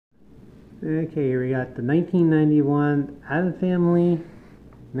Okay, here we got the 1991 Addams Family,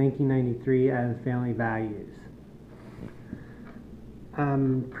 1993 Addams Family Values.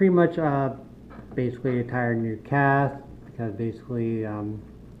 Pretty much basically a entire new cast because basically some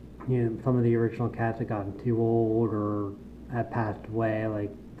of the original cast had gotten too old or had passed away. Like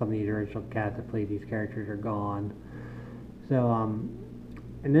some of the original cast that played these characters are gone. So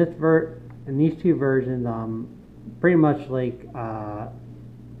in these two versions, pretty much like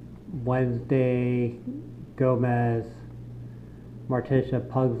Wednesday, Gomez, Morticia,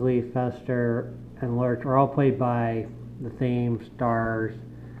 Pugsley, Fester, and Lurch are all played by the same stars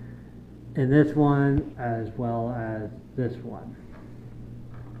in this one as well as this one.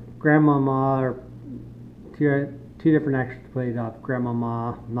 Grandmama are two different actors played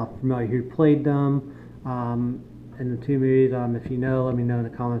Grandmama. I'm not familiar who played them in the two movies. If you know, let me know in the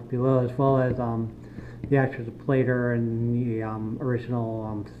comments below, as well as the actors that played her in the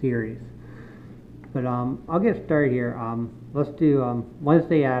original series. But I'll get started here. Let's do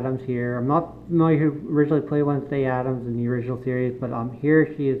Wednesday Addams here. I'm not familiar who originally played Wednesday Addams in the original series, but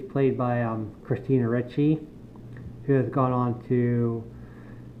here she is played by Christina Ricci, who has gone on to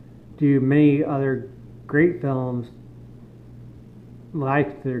do many other great films, what I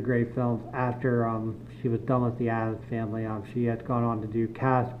consider great films, after she was done with the Addams Family. She has gone on to do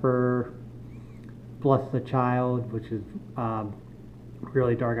Casper, Bless the Child, which is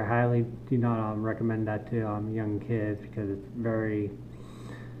really dark. I highly do not recommend that to young kids because it's very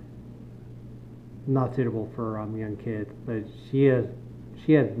not suitable for young kids. But she has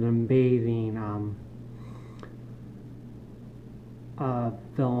an amazing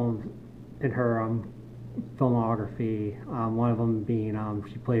films in her filmography. One of them being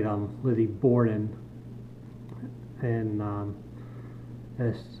she played Lizzie Borden in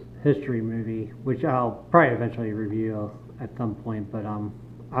this history movie, which I'll probably eventually review at some point, but I'll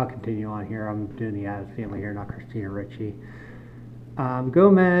continue on here. I'm doing the Addams Family here, not Christina Ricci.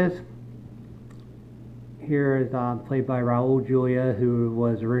 Gomez here is played by Raul Julia, who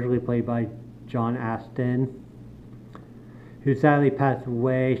was originally played by John Astin, who sadly passed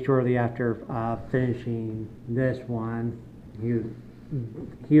away shortly after finishing this one.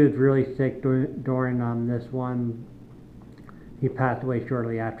 He was really sick during this one. He passed away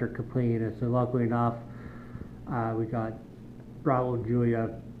shortly after completing it. So luckily enough, we got Raul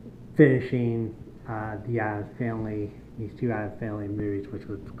Julia finishing the Addams Family, these two Addams Family movies, which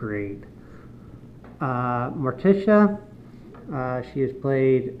was great. Morticia, she is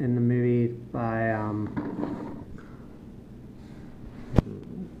played in the movies by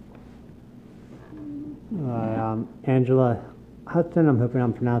Angela Hudson. I'm hoping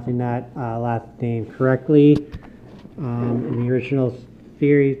I'm pronouncing that last name correctly. In the original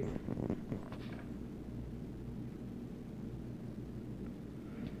series,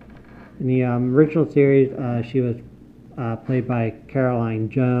 she was played by Caroline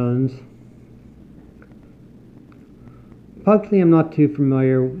Jones. Pugsley, I'm not too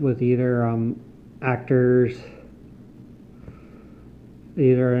familiar with either actors,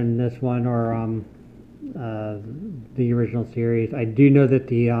 either in this one or the original series. I do know that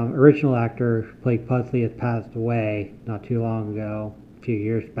the original actor who played Pugsley has passed away not too long ago, a few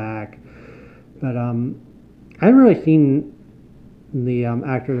years back. But I haven't really seen the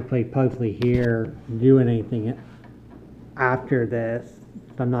actor that played Pugsley here do anything after this.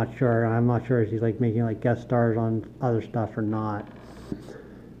 I'm not sure. I'm not sure if he's like making like guest stars on other stuff or not.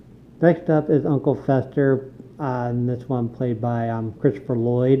 Next up is Uncle Fester, and this one played by Christopher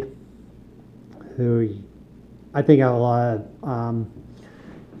Lloyd, who I think have a lot of,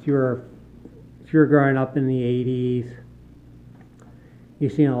 if you were growing up in the 80s,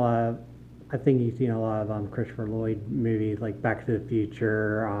 you've seen a lot of, I think you've seen a lot of Christopher Lloyd movies like Back to the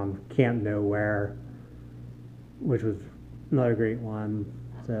Future, Camp Nowhere, which was another great one.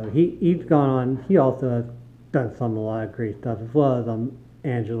 So he's gone on, he also has done a lot of great stuff, as well as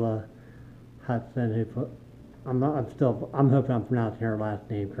Angela Hudson, who I'm hoping I'm pronouncing her last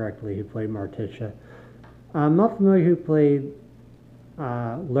name correctly, who played Morticia. I'm not familiar who played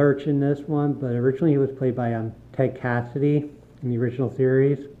Lurch in this one, but originally he was played by Ted Cassidy in the original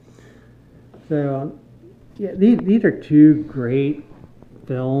series. So yeah, these are two great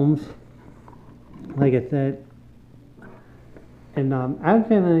films. Like I said, and Addams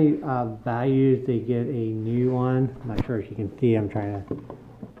Family Values, they get a new one. I'm not sure if you can see. I'm trying to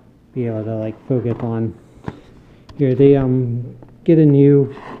be able to like focus on here. They get a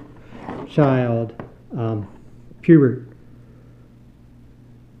new child, Pubert.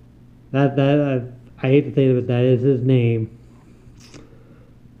 That I hate to say it, but that is his name.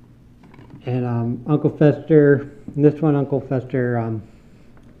 And Uncle Fester, this one Uncle Fester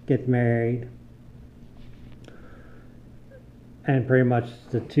gets married, and pretty much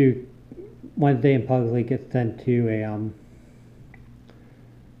the two, Wednesday and Pugsley get sent to a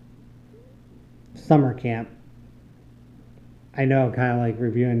summer camp. I know I'm kind of like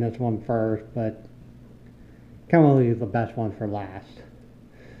reviewing this one first, but kind of leave the best one for last.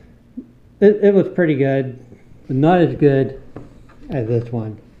 It was pretty good, but not as good as this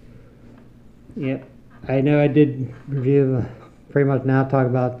one. Yep, I know I did review pretty much now talk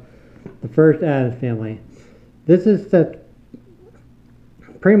about the first Addams Family. This is set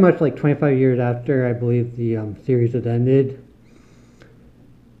pretty much like 25 years after I believe the series had ended.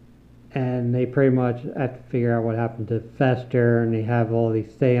 And they pretty much have to figure out what happened to Fester, and they have all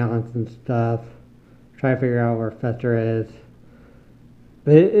these seances and stuff. Try to figure out where Fester is.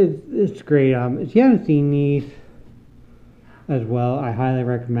 But it's great. If you haven't seen these as well, I highly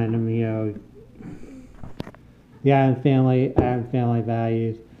recommend them. You know, the Addams Family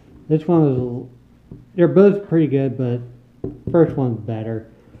Values. This one was, they're both pretty good, but first one's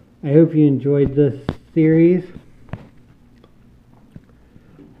better. I hope you enjoyed this series,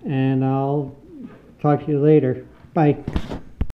 and I'll talk to you later. Bye.